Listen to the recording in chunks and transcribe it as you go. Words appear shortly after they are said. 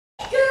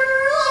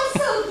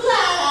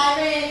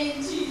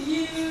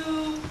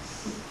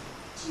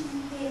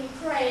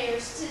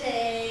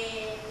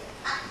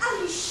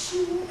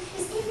you?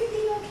 Is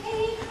everything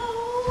okay at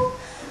home?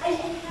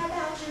 And how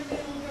about your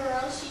little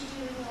girl? She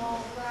doing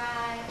all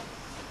right?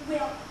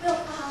 Well,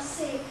 I'll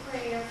say a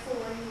prayer for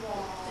you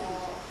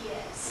all.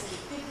 Yes,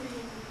 big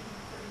reading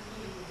for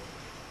you.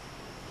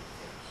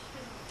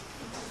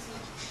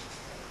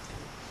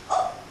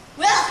 Oh,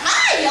 well,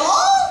 hi,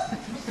 y'all.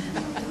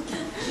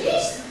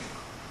 Jeez,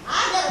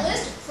 I've got a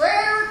list of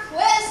prayer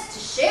requests to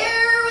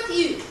share with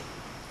you.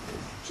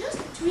 Just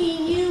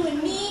between you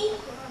and me,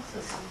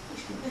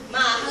 my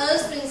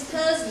husband's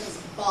cousin's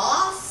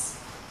boss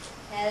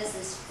has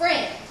this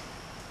friend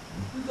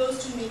who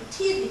goes to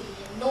Nativity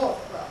in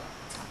Northbrook.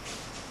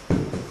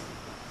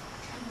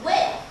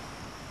 Well,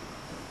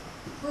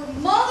 her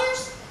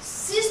mother's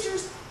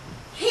sister's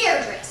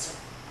hairdresser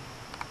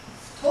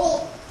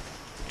told her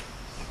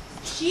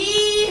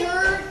she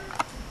heard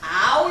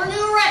our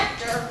new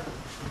rector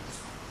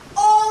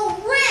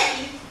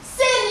already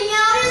sending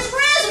out his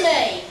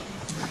resume.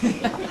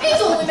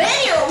 He's only been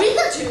here a week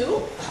or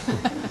two.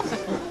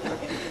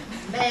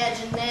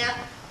 Imagine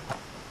that.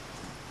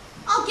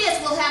 I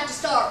guess we'll have to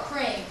start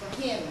praying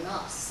for him and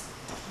us.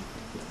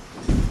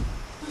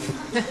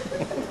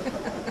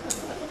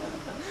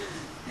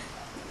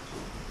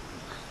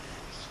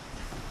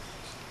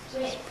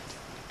 Wait.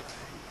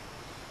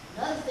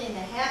 Another thing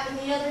that happened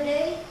the other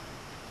day,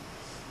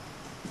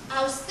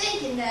 I was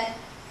thinking that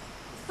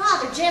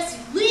Father Jesse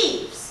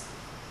leaves,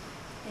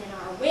 and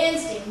our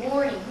Wednesday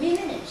morning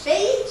women and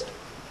faith,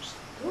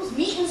 those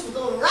meetings will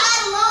go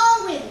right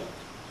along with him.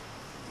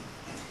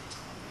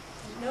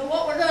 You know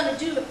what we're going to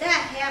do if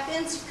that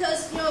happens?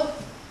 Because,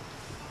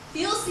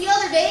 Phyllis the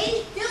other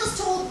day, Phyllis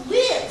told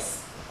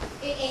Liz,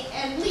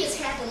 and Liz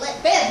had to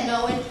let Bev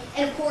know,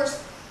 and of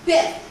course,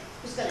 Bev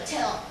was going to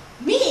tell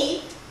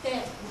me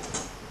that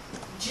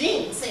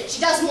Jean said she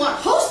doesn't want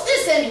to host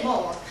this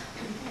anymore.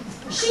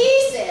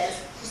 She says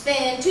we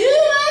spend too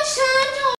much time